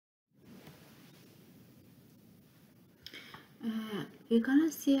we're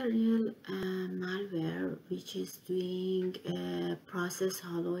gonna see a real malware which is doing process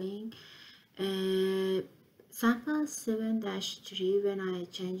hollowing. Sample 7-3, when I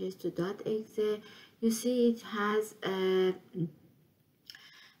change it to .exe, you see it has a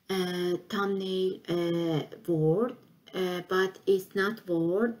thumbnail word, but it's not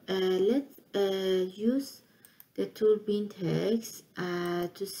word. Let's use the tool bin text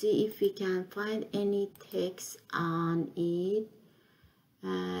to see if we can find any text on it.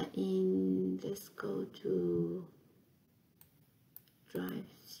 Let's go to Drive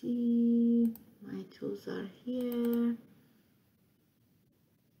C. My tools are here.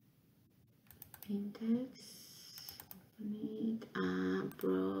 Bin text, open it and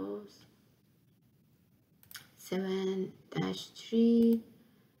browse. 7-3.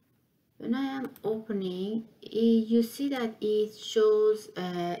 When I am opening, you see that it shows,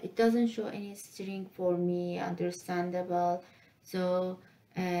 it doesn't show any string for me, understandable. So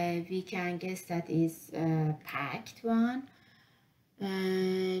we can guess that is packed one.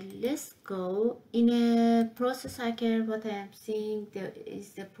 Let's go in a process hacker. What I am seeing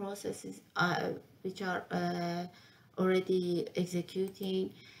is the processes which are already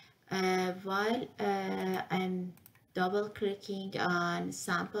executing. While I'm double clicking on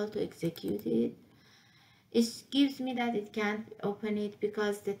sample to execute it, it gives me that it can't open it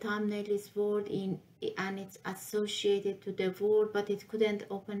because the thumbnail is word in and it's associated to the word, but it couldn't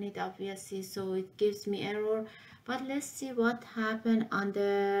open it obviously, so it gives me error. But let's see what happened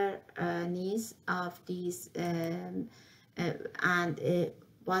underneath of these and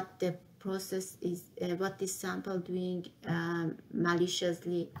what the process is, what this sample doing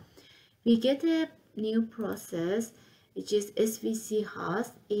maliciously. We get a new process which is SVC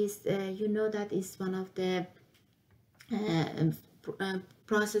host. Is you know that is one of the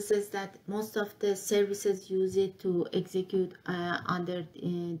processes that most of the services use it to execute under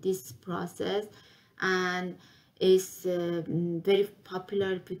this process, and is very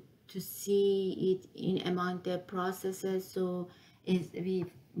popular to see it in among the processes, so we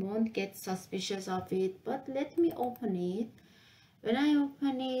won't get suspicious of it. But let me open it. When I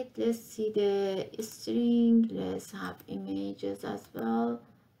open it, let's see the string. Let's have images as well.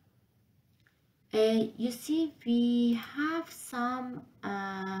 You see we have some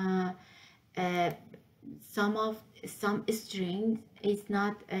strings is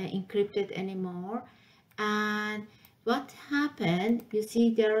not encrypted anymore, and what happened, you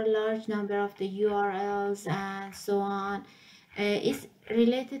see there are a large number of the URLs and so on. It's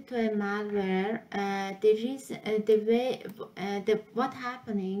related to a malware. What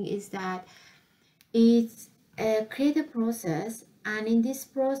happening is that it's create a process, and in this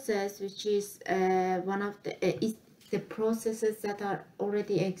process, which is one of the processes that are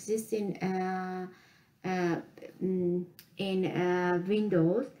already existing in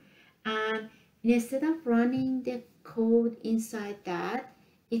Windows, and instead of running the code inside that,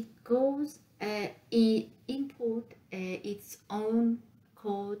 it goes input its own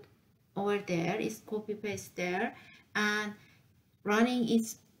code over there, is copy paste there and running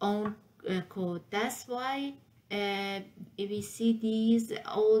its own code. That's why we see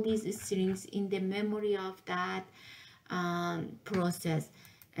all these strings in the memory of that process.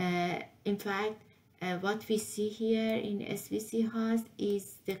 In fact, what we see here in SVC host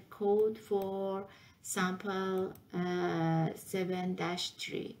is the code for sample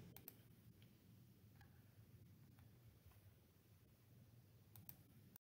 7-3.